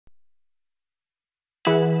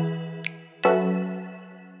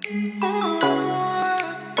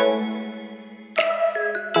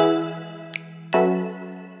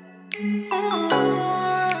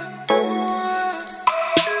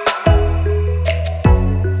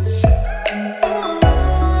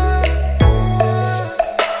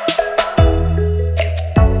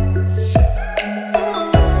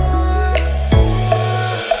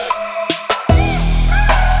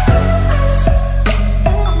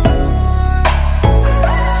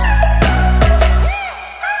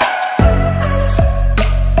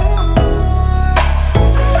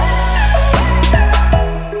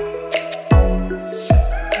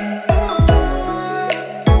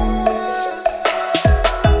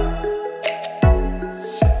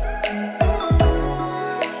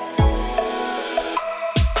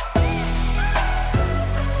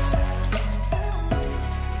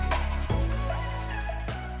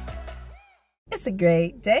It's a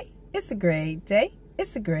great day. It's a great day.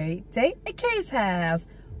 It's a great day at K's house.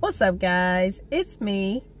 What's up, guys? It's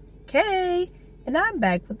me, Kay, and I'm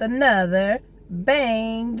back with another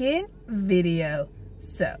banging video.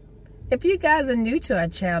 So, if you guys are new to our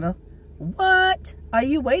channel, what are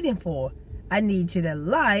you waiting for? I need you to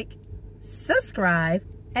like, subscribe,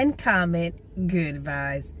 and comment good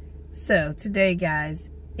vibes. So, today, guys,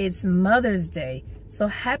 it's Mother's Day. So,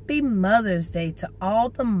 happy Mother's Day to all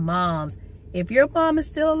the moms. If your mom is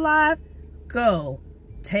still alive, go.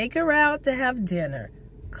 Take her out to have dinner.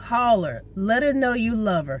 Call her. Let her know you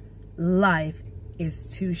love her. Life is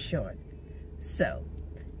too short. So,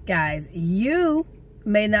 guys, you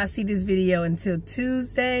may not see this video until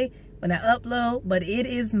Tuesday when I upload, but it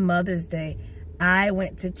is Mother's Day. I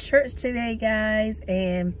went to church today, guys,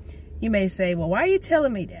 and you may say, well, why are you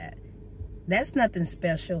telling me that? That's nothing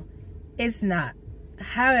special. It's not.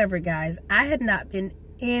 However, guys, I had not been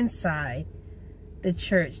inside the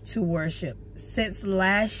church to worship since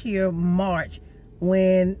last year, March,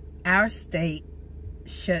 when our state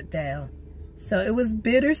shut down. So it was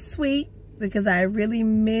bittersweet because I really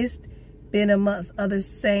missed being amongst other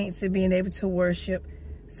saints and being able to worship.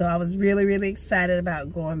 So I was really, really excited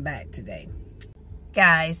about going back today.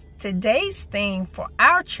 Guys, today's theme for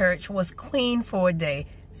our church was Queen for a Day.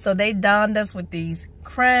 So they donned us with these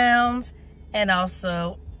crowns and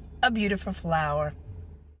also a beautiful flower.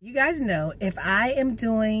 You guys know if I am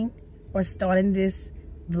doing or starting this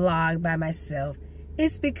vlog by myself,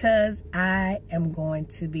 it's because I am going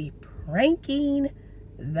to be pranking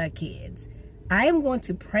the kids. I am going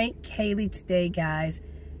to prank Kaylee today, guys,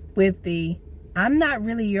 with the I'm not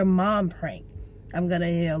really your mom prank. I'm going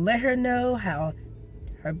to, let her know how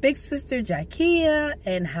her big sister, Jakia,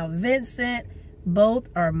 and how Vincent both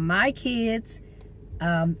are my kids,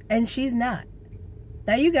 and she's not.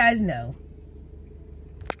 Now, you guys know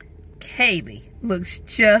Kaylee looks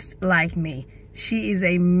just like me. She is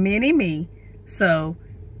a mini me, so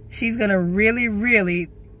she's gonna really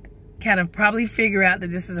kind of probably figure out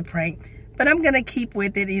that this is a prank, but I'm gonna keep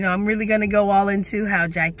with it. I'm really gonna go all into how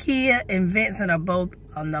Jakia and Vincent are both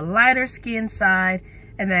on the lighter skin side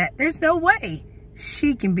and that there's no way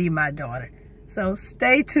she can be my daughter. So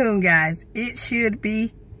stay tuned, guys. It should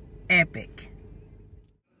be epic.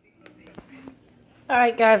 All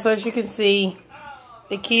right, guys, so as you can see,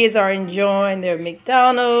 the kids are enjoying their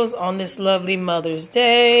McDonald's on this lovely Mother's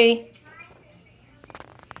Day.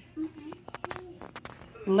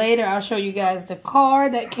 Later, I'll show you guys the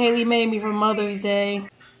card that Kaylee made me for Mother's Day.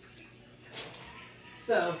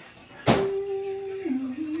 So,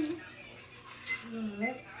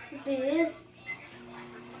 this.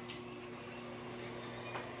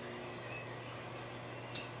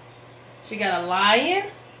 She got a lion.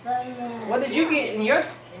 What did you get in yours?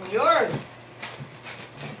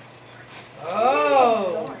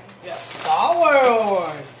 Oh, yeah, Star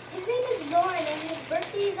Wars. His name is Lauren and his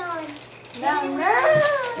birthday's on. No.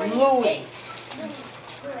 Louis.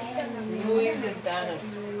 Louis the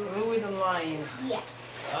dinosaur. Louis the lion. Yeah.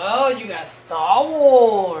 Oh, you got Star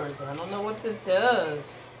Wars. I don't know what this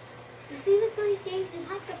does. You see the three things? You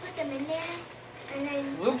have to put them in there, and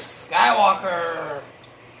then Luke Skywalker.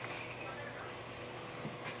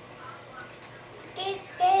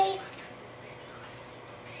 skate.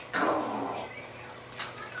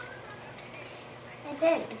 And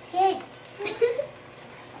then skate.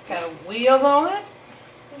 It's got wheels on it.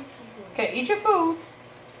 Okay, eat your food.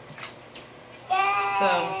 So,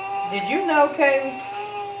 did you know, Kaylee?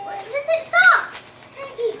 Listen, stop.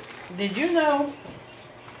 Did you know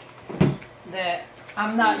that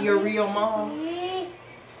I'm not your real mom?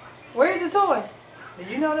 Where's the toy? Did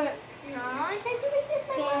you know that? No, I said you make this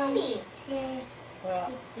for mommy.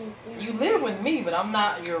 Well, you live with me, but I'm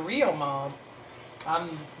not your real mom.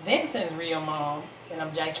 I'm Vincent's real mom, and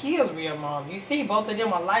I'm Jakia's real mom. You see, both of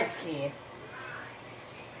them are light skinned.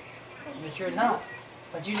 But you're not.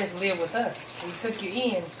 But you just live with us. We took you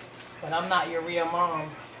in, but I'm not your real mom.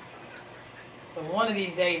 So one of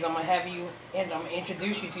these days, I'm going to have you, and I'm going to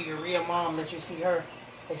introduce you to your real mom, let you see her,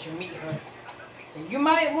 let you meet her. And you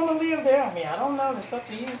might want to live there. I mean, I don't know. It's up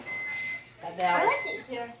to you. I doubt I it. like it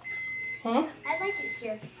here. Huh? I like it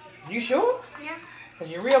here. You sure? Yeah.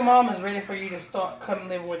 Because your real mom is ready for you to start coming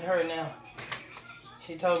living with her now.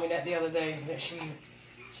 She told me that the other day, that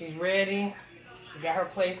she's ready. She got her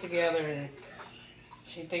place together, and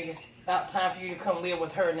she thinks it's about time for you to come live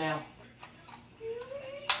with her now.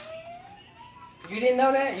 You didn't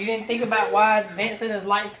know that? You didn't think about why Vincent is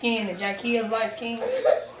light-skinned and Jakia is light-skinned?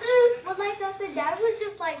 Well, like that, the dad was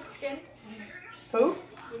just like skin. Who?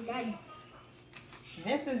 The dad.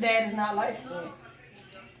 Vincent's dad is not light-skinned.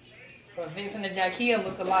 But Vincent and Jakia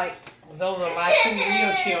look alike. Those are my two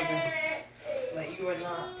real children. But you are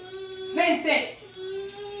not. Vincent!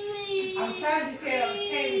 I'm trying to tell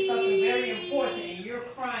Kaylee something very important, and you're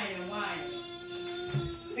crying and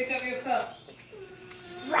whining. Pick up your cup.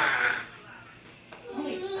 How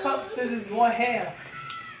many cups does this boy have?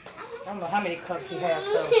 I don't know how many cups he has,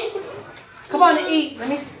 so. Come on and eat. Let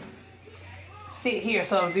me sit here.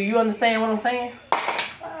 So, do you understand what I'm saying?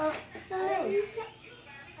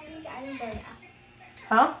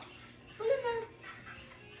 Huh?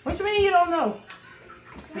 What you mean you don't know?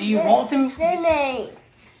 Do you want to?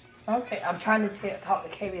 Okay, I'm trying to talk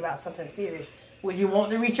to Kaylee about something serious. Would you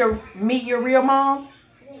want to meet your real mom?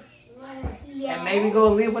 Yeah. And maybe go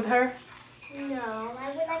live with her? No, I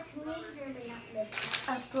would like to meet her but not live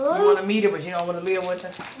with You her. want to meet her, but you don't want to live with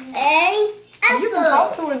her? Hey, And you can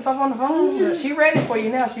talk to her and stuff on the phone. She's ready for you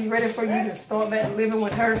now. She's ready for you to start back living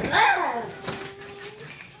with her.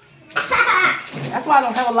 That's why I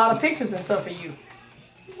don't have a lot of pictures and stuff of you.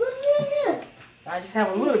 I just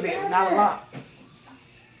have a little bit, not a lot.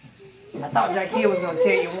 I thought Jakia was going to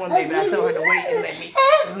tell you one day, but I told her to wait and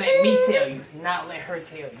let me tell you, not let her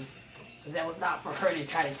tell you. Because that was not for her to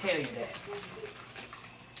try to tell you that.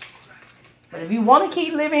 But if you want to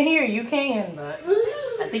keep living here, you can. But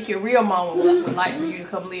I think your real mom would like for you to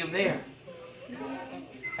come live there.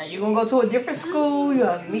 Now, you're going to go to a different school.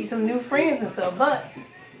 You'll meet some new friends and stuff. But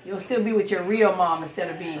you'll still be with your real mom instead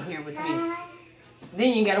of being here with me.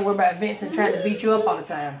 Then you got to worry about Vincent trying to beat you up all the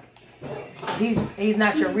time. He's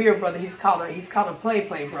not your real brother. He's called a play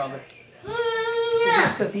brother.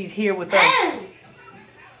 Just because he's here with us.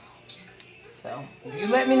 So you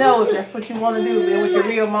let me know if that's what you want to do. Live with your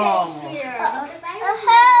real mom.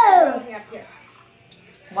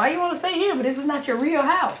 Why you want to stay here? But this is not your real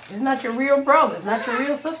house. It's not your real brother. It's not your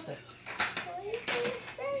real sister.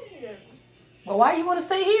 But why you want to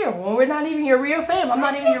stay here when we're not even your real family? I'm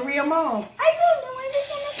not even your real mom. I don't know. I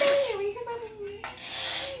just want to stay here.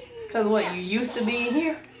 Because what, you used to be in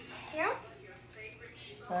here? Yeah.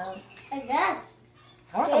 I guess.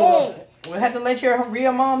 don't know. We'll have to let your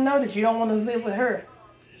real mom know that you don't want to live with her.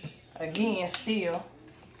 Again, still.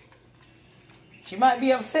 She might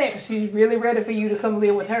be upset because she's really ready for you to come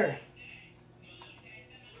live with her.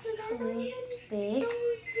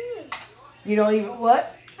 You don't even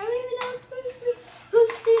what? I don't even know who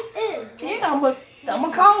this is. Yeah, I'm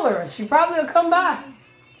gonna call her. She probably will come by.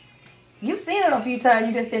 You've seen it a few times.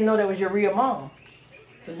 You just didn't know that was your real mom.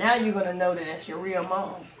 So now you're gonna know that that's your real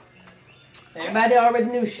mom. Everybody already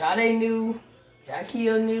knew. Sade knew.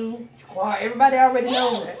 Jakia knew. Jaquar. Everybody already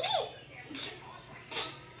knows that.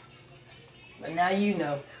 But now you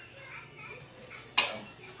know. So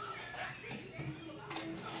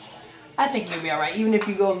I think you'll be alright. Even if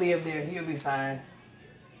you go live there, you'll be fine.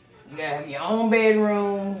 You gotta have your own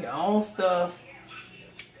bedroom, your own stuff.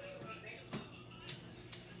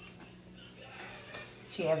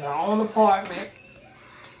 She has her own apartment.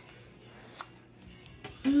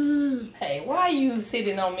 Hey, why are you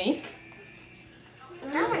sitting on me?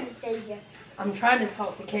 I want to stay here. I'm trying to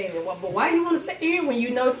talk to Kayla. But why do you want to stay here when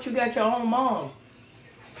you know that you got your own mom?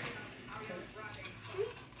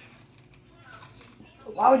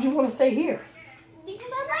 Why would you want to stay here?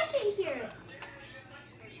 Because I like it here.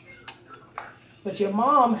 But your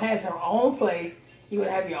mom has her own place. You're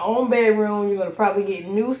going to have your own bedroom. You're going to probably get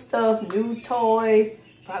new stuff, new toys,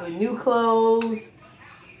 probably new clothes,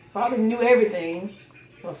 probably new everything.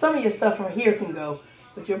 Well, some of your stuff from here can go,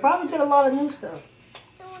 but you'll probably get a lot of new stuff.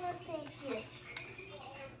 I don't want to stay here.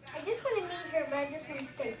 I just want to meet her, but I just want to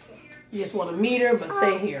stay here. You just want to meet her, but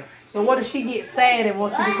stay here. So what if she gets sad and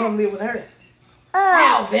wants you to come live with her?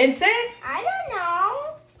 How, Vincent? I don't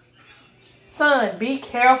know. Son, be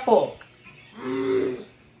careful.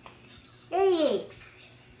 Hey.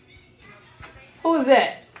 Who is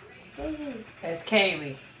that? That's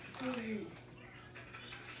Kaylee.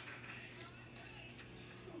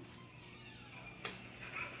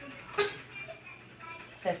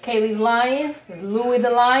 That's Kaylee's lion. That's Louie the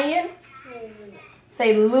lion.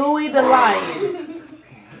 Say Louie the lion.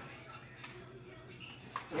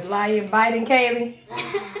 Your lion biting Kaylee.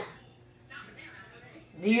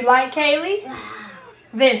 Do you like Kaylee?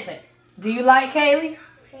 Vincent, do you like Kaylee?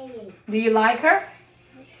 Do you like her?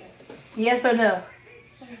 Yes or no?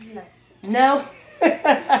 No?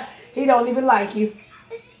 He don't even like you.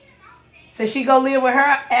 So she go live with her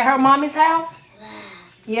at her mommy's house?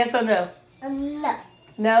 Yes or no? No.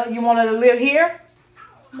 No? You want her to live here?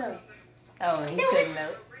 No. Oh, he said no.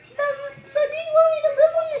 So do you want me to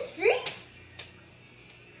live on the streets?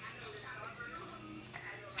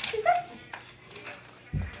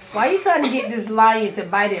 Why are you trying to get this lion to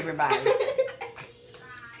bite everybody?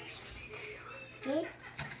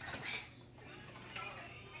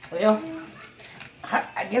 Well,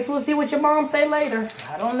 I guess we'll see what your mom say later.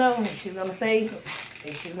 I don't know if she's gonna say,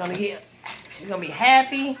 if she's gonna be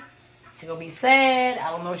happy, she's gonna be sad.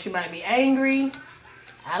 I don't know if she might be angry.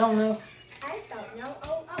 I don't know. I don't know.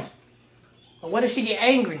 Oh. But what if she get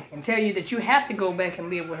angry and tell you that you have to go back and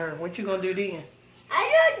live with her? What you gonna do then?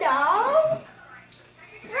 I don't know.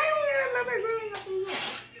 I don't remember growing up in here.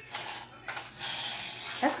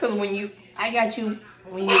 That's because I got you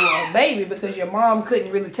when you were a baby because your mom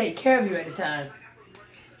couldn't really take care of you at the time.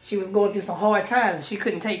 She was going through some hard times and she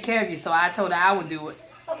couldn't take care of you, so I told her I would do it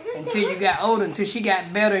until you got older, until she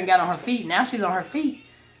got better and got on her feet. Now she's on her feet.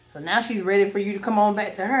 So now she's ready for you to come on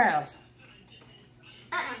back to her house.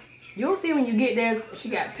 You'll see when you get there, she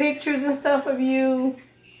got pictures and stuff of you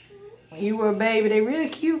when you were a baby. They really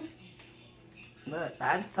cute. But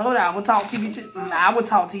I told her I would talk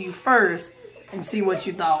to you first and see what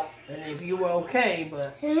you thought and if you were okay.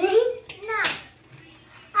 But No.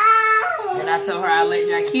 then I told her I'd let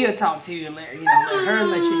Jakia talk to you and let her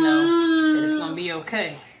let you know that it's gonna be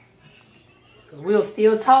okay. Cause we'll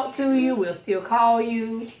still talk to you. We'll still call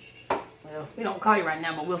you. Well, we don't call you right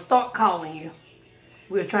now, but we'll start calling you.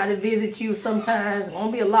 We'll try to visit you sometimes. It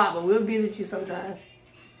won't be a lot, but we'll visit you sometimes.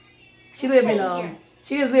 She live in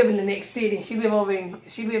she just live in the next city. She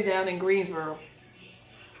live down in Greensboro.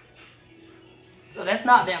 So that's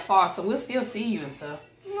not that far, so we'll still see you and stuff.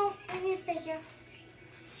 No, I'm gonna stay here.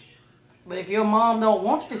 But if your mom don't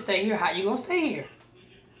want you to stay here, how you gonna stay here?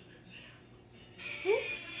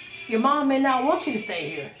 Your mom may not want you to stay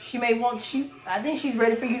here. She may I think she's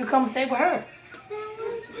ready for you to come stay with her.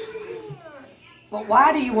 But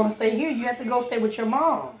why do you want to stay here? You have to go stay with your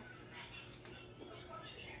mom.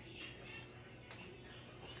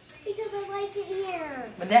 Because I like it here.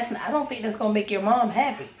 But I don't think that's gonna make your mom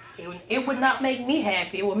happy. It would not make me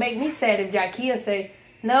happy. It would make me sad if Jakia say,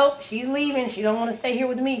 nope, she's leaving. She don't want to stay here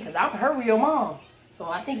with me because I'm her real mom. So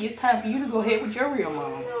I think it's time for you to go ahead with your real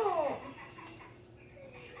mom. No.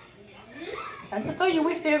 I just told you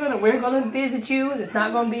we're gonna visit you. It's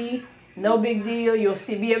not gonna be no big deal. You'll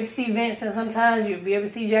be able to see Vincent sometimes. You'll be able to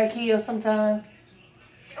see Jakia sometimes.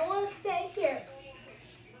 I want to stay here.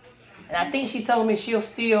 And I think she told me she'll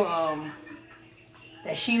still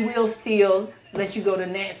that she will still let you go to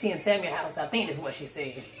Nancy and Samuel's house. I think that's what she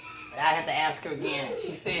said. But I have to ask her again.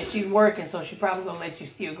 She said she's working, so she's probably gonna let you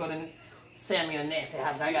still go to Samuel and Nancy's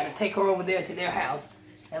house. But I gotta take her over there to their house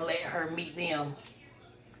and let her meet them,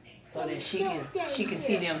 so that she can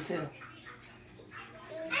see them too.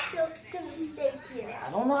 I'm still gonna stay here. I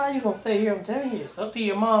don't know how you're gonna stay here. I'm telling you, it's up to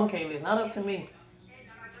your mom, Kaylee. It's not up to me.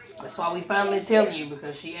 That's why we finally telling you,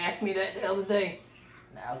 because she asked me that the other day.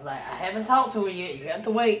 And I was like, I haven't talked to her yet. You have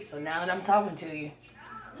to wait. So now that I'm talking to you,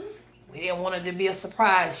 we didn't want it to be a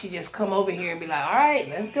surprise. She just come over here and be like, all right,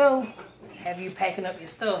 let's go. Have you packing up your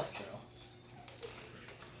stuff. So.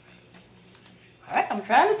 All right, I'm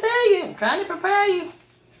trying to tell you. I'm trying to prepare you.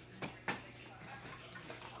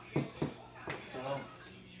 So,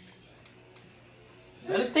 you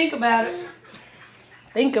better think about it.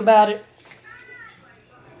 Think about it.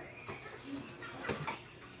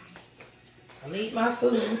 I'll eat my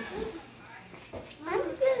food. I'm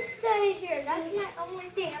gonna stay here. That's my only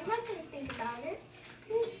thing. I'm not gonna think about it.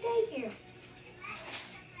 I'm gonna stay here.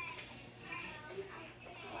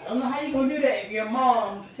 I don't know how you're going to do that if your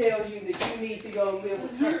mom tells you that you need to go live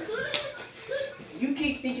with her. You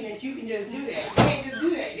keep thinking that you can just do that. You can't just do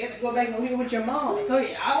that. You have to go back and live with your mom. I told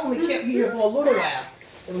you, I only kept you here for a little while.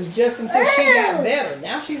 It was just until she got better.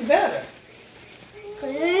 Now she's better.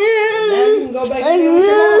 And now you can go back and live with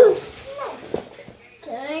your mom.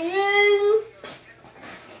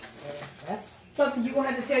 That's something you're going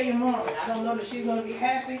to have to tell your mom. I don't know that she's going to be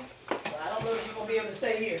happy, but I don't know if you're going to be able to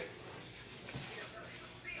stay here.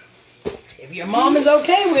 If your mom is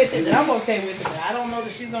okay with it, then I'm okay with it. But I don't know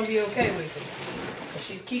that she's going to be okay with it. But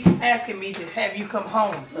she keeps asking me to have you come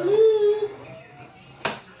home. So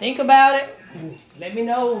think about it. Let me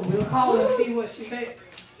know. We'll call her and see what she says.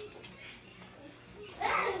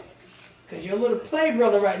 Because your little play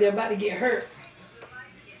brother right there about to get hurt.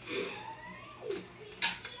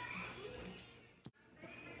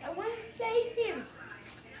 I want to stay here.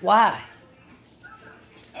 Why?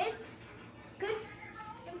 It's good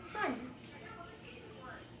and fun.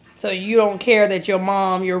 So you don't care that your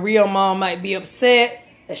mom, your real mom, might be upset,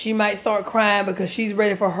 that she might start crying because she's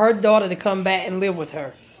ready for her daughter to come back and live with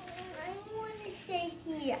her. I want to stay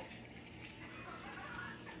here.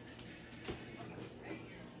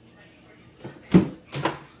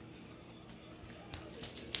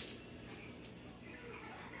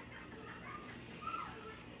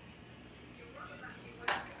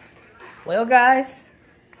 Well, guys,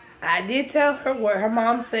 I did tell her what her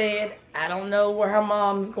mom said. I don't know what her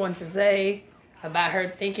mom's going to say about her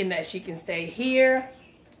thinking that she can stay here.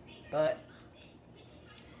 But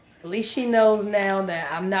at least she knows now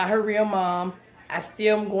that I'm not her real mom. I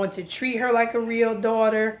still am going to treat her like a real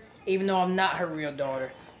daughter, even though I'm not her real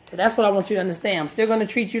daughter. So that's what I want you to understand. I'm still going to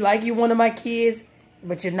treat you like you're one of my kids,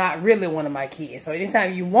 but you're not really one of my kids. So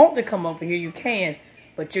anytime you want to come over here, you can.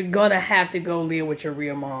 But you're going to have to go live with your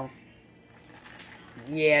real mom.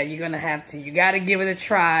 Yeah, you're going to have to. You got to give it a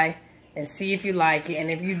try and see if you like it. And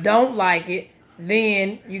if you don't like it,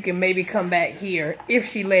 then you can maybe come back here if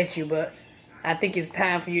she lets you. But I think it's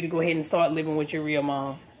time for you to go ahead and start living with your real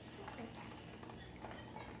mom.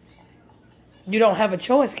 You don't have a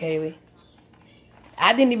choice, Kaylee.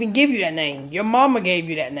 I didn't even give you that name. Your mama gave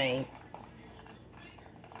you that name.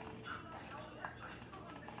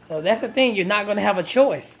 So that's the thing. You're not going to have a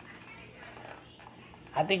choice.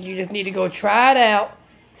 I think you just need to go try it out.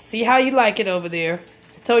 See how you like it over there.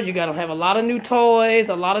 I told you, you're going to have a lot of new toys,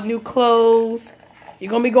 a lot of new clothes. You're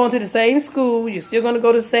going to be going to the same school. You're still going to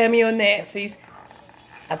go to Samuel and Nancy's.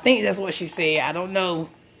 I think that's what she said. I don't know.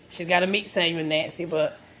 She's got to meet Samuel and Nancy,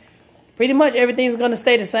 but pretty much everything's going to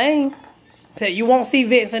stay the same. So you won't see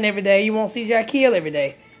Vincent every day. You won't see Jaquil every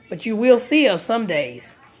day. But you will see us some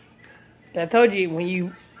days. I told you, when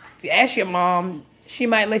you ask your mom, she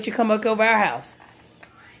might let you come up over our house.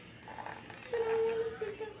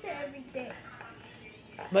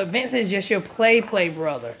 But Vincent's just your play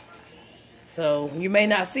brother. So you may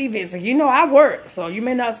not see Vincent. You know I work, so you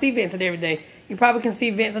may not see Vincent every day. You probably can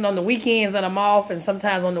see Vincent on the weekends and I'm off and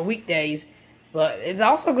sometimes on the weekdays. But it's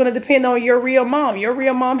also going to depend on your real mom. Your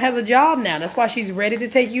real mom has a job now. That's why she's ready to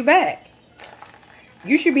take you back.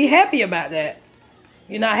 You should be happy about that.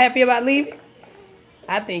 You're not happy about leaving?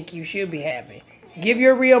 I think you should be happy. Give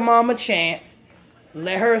your real mom a chance.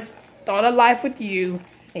 Let her start a life with you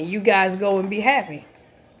and you guys go and be happy.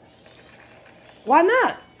 Why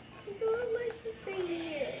not? I don't like to stay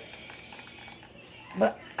here.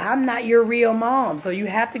 But I'm not your real mom, so you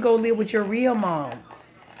have to go live with your real mom.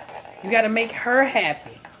 You got to make her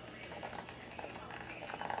happy.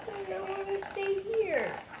 I don't want to stay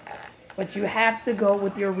here. But you have to go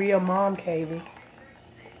with your real mom, Kaylee.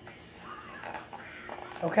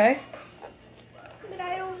 Okay? But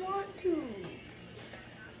I don't want to.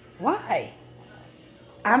 Why?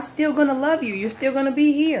 I'm still going to love you. You're still going to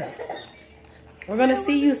be here. We're going to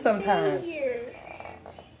see you sometimes.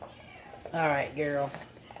 All right, girl.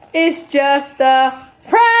 It's just a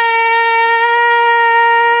prank.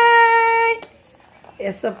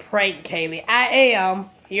 It's a prank, Kaylee. I am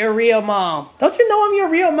your real mom. Don't you know I'm your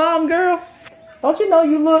real mom, girl? Don't you know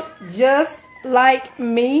you look just like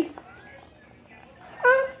me?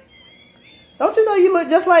 Huh? Don't you know you look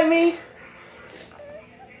just like me?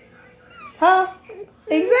 Huh?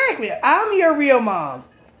 Exactly. I'm your real mom.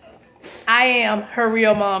 I am her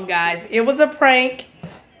real mom, guys. It was a prank.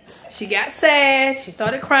 She got sad. She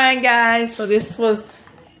started crying, guys. So this was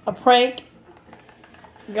a prank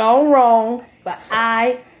gone wrong. But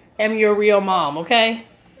I am your real mom, okay?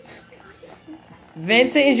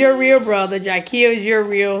 Vincent is your real brother. Jaquil is your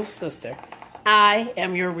real sister. I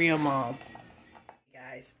am your real mom.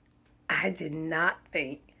 Guys, I did not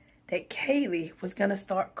think that Kaylee was going to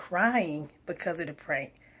start crying because of the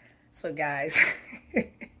prank. So, guys,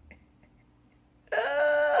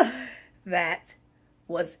 that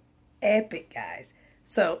was epic, guys.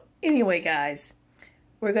 So, anyway, guys,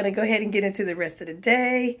 we're going to go ahead and get into the rest of the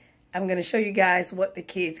day. I'm going to show you guys what the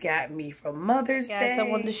kids got me for Mother's Day. Guys, I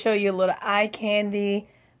wanted to show you a little eye candy.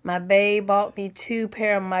 My babe bought me 2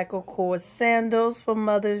 pair of Michael Kors sandals for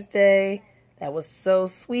Mother's Day. That was so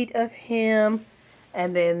sweet of him.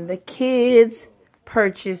 And then the kids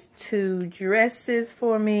purchased 2 dresses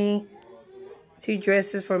for me. 2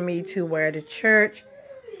 dresses for me to wear to church.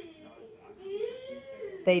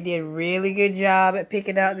 They did a really good job at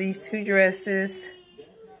picking out these 2 dresses.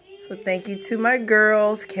 So thank you to my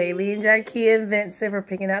girls, Kaylee and Jackie and Vincent, for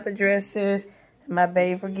picking out the dresses. And my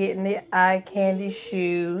babe for getting the eye candy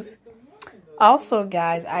shoes. Also,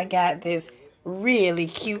 guys, I got this really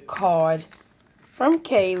cute card from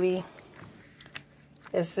Kaylee.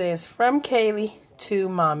 It says, "From Kaylee to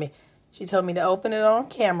Mommy." She told me to open it on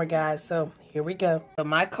camera, guys. So here we go. So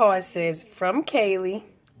my card says, "From Kaylee,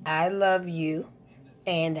 I love you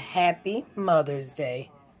and happy Mother's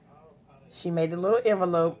Day." She made a little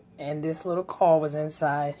envelope and this little card was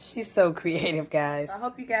inside. She's so creative, guys. I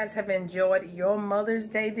hope you guys have enjoyed your Mother's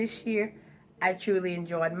Day this year. I truly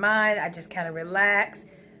enjoyed mine. I just kind of relaxed.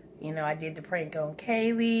 You know, I did the prank on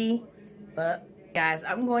Kaylee. But, guys,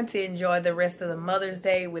 I'm going to enjoy the rest of the Mother's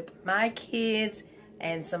Day with my kids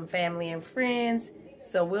and some family and friends.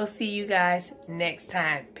 So we'll see you guys next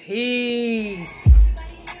time. Peace.